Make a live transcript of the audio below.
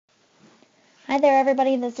Hi there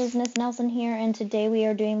everybody, this is Miss Nelson here, and today we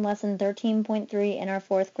are doing lesson 13.3 in our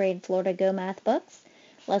 4th grade Florida Go Math books.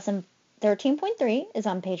 Lesson 13.3 is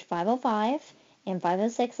on page 505 and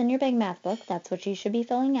 506 in your big math book. That's what you should be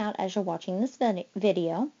filling out as you're watching this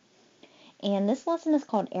video. And this lesson is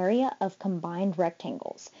called Area of Combined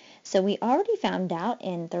Rectangles. So we already found out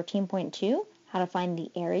in 13.2 how to find the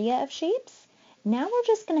area of shapes. Now we're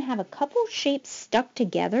just going to have a couple shapes stuck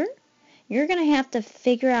together. You're going to have to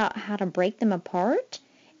figure out how to break them apart,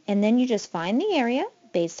 and then you just find the area,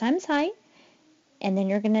 base times height, and then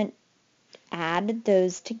you're going to add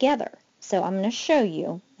those together. So I'm going to show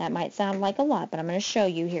you. That might sound like a lot, but I'm going to show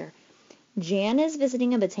you here. Jan is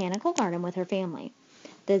visiting a botanical garden with her family.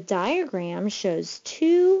 The diagram shows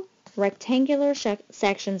two rectangular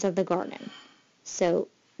sections of the garden. So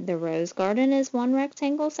the rose garden is one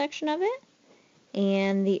rectangle section of it,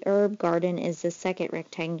 and the herb garden is the second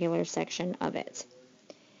rectangular section of it.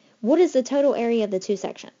 What is the total area of the two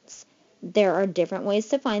sections? There are different ways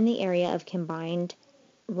to find the area of combined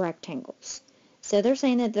rectangles. So they're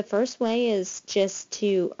saying that the first way is just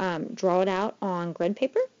to draw it out on grid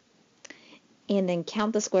paper and then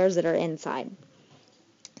count the squares that are inside.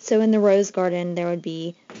 So in the rose garden there would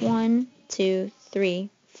be 1, 2, 3,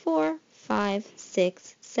 4, 5,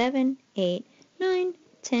 6, 7, 8, 9,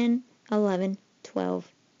 10, 11,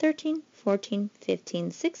 12, 13, 14,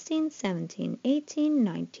 15, 16, 17, 18,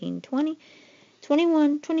 19, 20,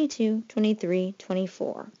 21, 22, 23,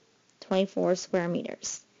 24. 24 square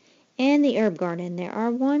meters. In the herb garden, there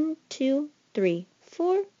are 1, 2, 3,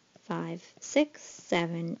 4, 5, 6,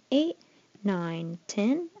 7, 8, 9,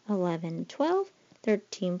 10, 11, 12,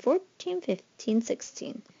 13, 14, 15,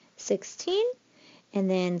 16. 16. And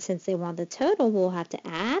then since they want the total, we'll have to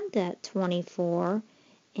add that 24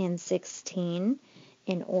 and 16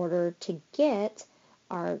 in order to get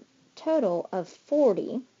our total of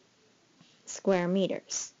 40 square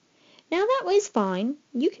meters. Now that way's fine.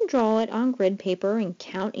 You can draw it on grid paper and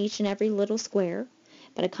count each and every little square,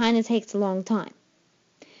 but it kind of takes a long time.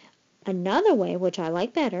 Another way, which I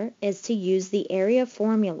like better, is to use the area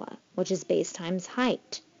formula, which is base times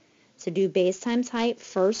height. So do base times height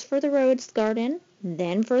first for the rose garden,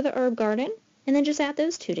 then for the herb garden, and then just add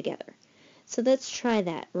those two together. So let's try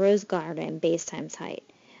that. Rose garden, base times height.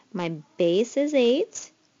 My base is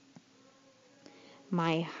 8.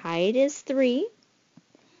 My height is 3.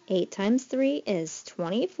 8 times 3 is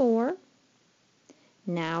 24.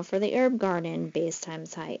 Now for the herb garden, base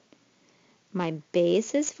times height. My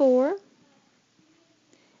base is 4.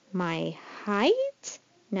 My height,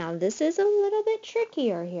 now this is a little bit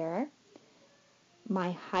trickier here.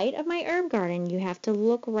 My height of my herb garden, you have to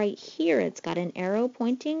look right here. It's got an arrow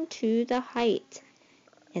pointing to the height.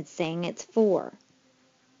 It's saying it's 4.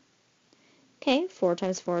 Okay, 4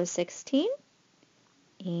 times 4 is 16.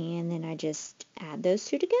 And then I just add those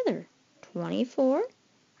two together. 24,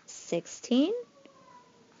 16,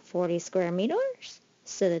 40 square meters.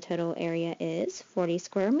 So the total area is 40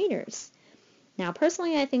 square meters. Now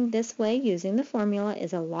personally, I think this way, using the formula,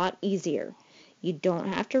 is a lot easier. You don't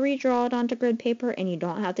have to redraw it onto grid paper, and you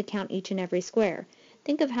don't have to count each and every square.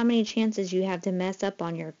 Think of how many chances you have to mess up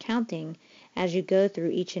on your counting as you go through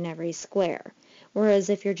each and every square. Whereas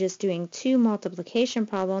if you're just doing two multiplication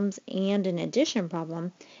problems and an addition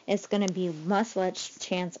problem, it's going to be much less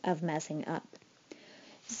chance of messing up.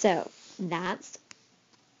 So that's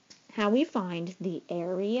how we find the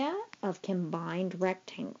area of combined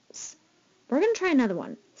rectangles. We're going to try another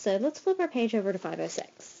one. So let's flip our page over to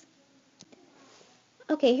 506.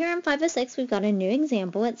 Okay, here on 506 we've got a new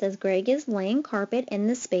example. It says Greg is laying carpet in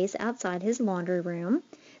the space outside his laundry room.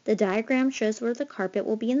 The diagram shows where the carpet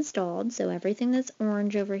will be installed, so everything that's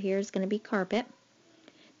orange over here is going to be carpet.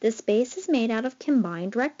 The space is made out of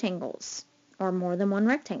combined rectangles, or more than one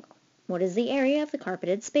rectangle. What is the area of the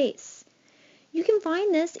carpeted space? You can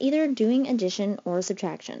find this either doing addition or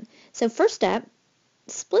subtraction. So first step,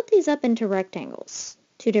 split these up into rectangles,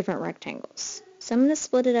 two different rectangles. So I'm going to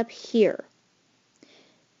split it up here.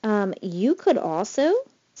 You could also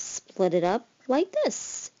split it up like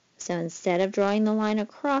this. So instead of drawing the line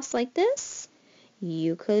across like this,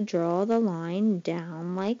 you could draw the line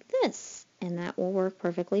down like this, and that will work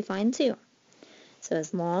perfectly fine too. So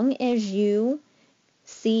as long as you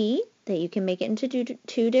see that you can make it into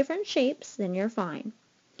two different shapes, then you're fine.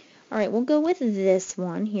 Alright, we'll go with this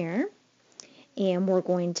one here, and we're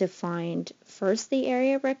going to find first the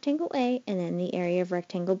area of rectangle A and then the area of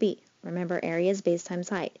rectangle B. Remember, area is base times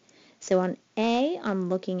height. So on A, I'm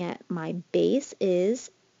looking at my base is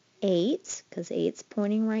 8, because 8's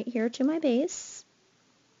pointing right here to my base.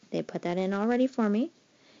 They put that in already for me.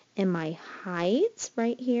 And my height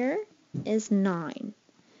right here is 9.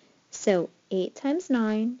 So 8 times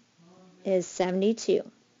 9 is 72.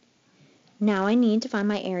 Now I need to find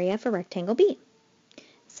my area for rectangle B.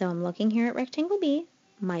 So I'm looking here at rectangle B.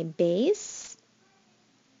 My base,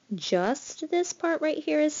 just this part right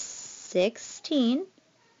here, is 16.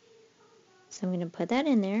 So I'm going to put that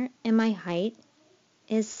in there. And my height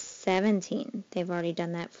is 17. They've already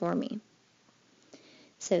done that for me.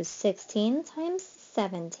 So 16 times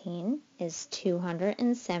 17 is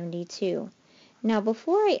 272. Now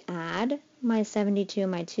before I add my 72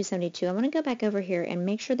 and my 272, I want to go back over here and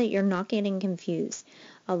make sure that you're not getting confused.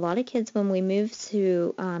 A lot of kids, when we move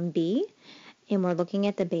to B and we're looking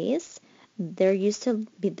at the base, they're used to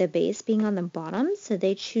the base being on the bottom, so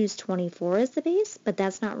they choose 24 as the base, but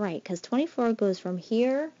that's not right because 24 goes from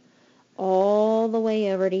here all the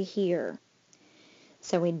way over to here.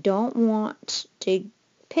 So we don't want to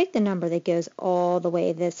pick the number that goes all the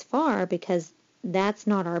way this far because that's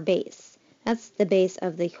not our base. That's the base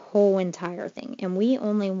of the whole entire thing, and we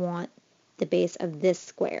only want the base of this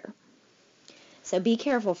square. So be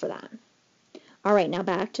careful for that. All right, now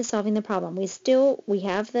back to solving the problem. We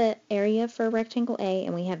have the area for rectangle A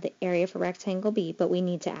and we have the area for rectangle B, but we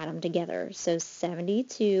need to add them together. So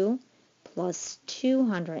 72 plus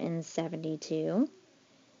 272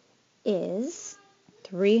 is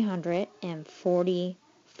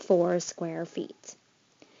 344 square feet.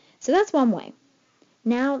 So that's one way.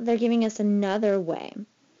 Now they're giving us another way.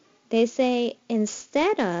 They say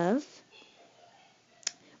instead of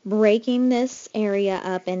breaking this area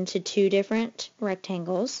up into two different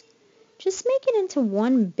rectangles, just make it into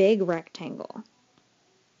one big rectangle,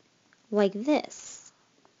 like this.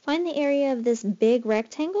 Find the area of this big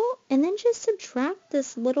rectangle and then just subtract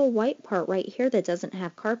this little white part right here that doesn't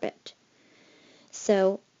have carpet.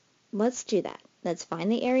 So let's do that. Let's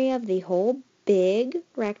find the area of the whole big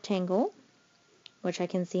rectangle, which I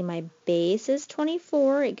can see my base is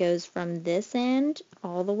 24. It goes from this end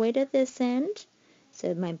all the way to this end.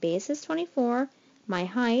 So my base is 24. My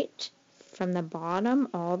height from the bottom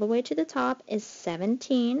all the way to the top is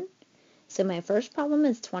 17. So my first problem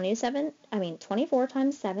is 24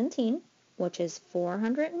 times 17, which is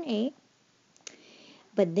 408.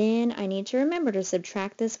 But then I need to remember to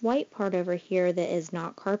subtract this white part over here that is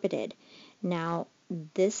not carpeted. Now,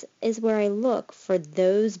 this is where I look for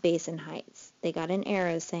those base and heights. They got an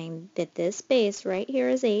arrow saying that this base right here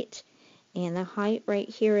is 8 and the height right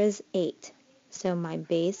here is 8. So my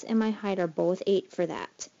base and my height are both 8 for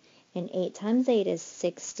that. And 8 times 8 is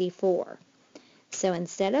 64. So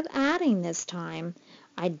instead of adding this time,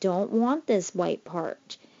 I don't want this white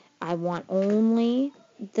part. I want only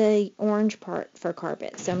the orange part for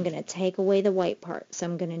carpet. So I'm going to take away the white part. So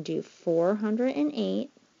I'm going to do 408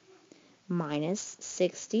 minus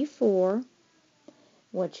 64,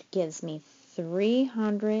 which gives me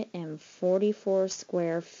 344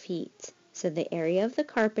 square feet. So the area of the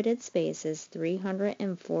carpeted space is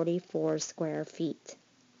 344 square feet.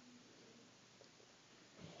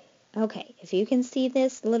 Okay, if you can see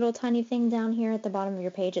this little tiny thing down here at the bottom of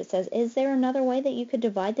your page, it says, is there another way that you could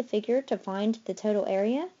divide the figure to find the total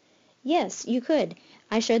area? Yes, you could.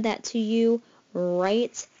 I showed that to you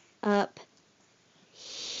right up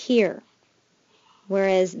here.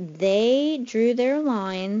 Whereas they drew their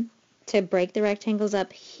line to break the rectangles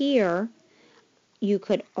up here, you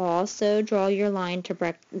could also draw your line to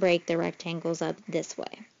break the rectangles up this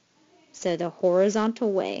way. So the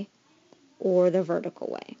horizontal way or the vertical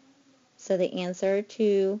way. So the answer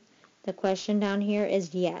to the question down here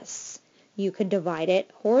is yes. You could divide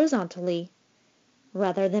it horizontally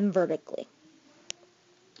rather than vertically.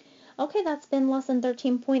 Okay, that's been lesson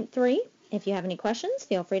 13.3. If you have any questions,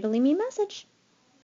 feel free to leave me a message.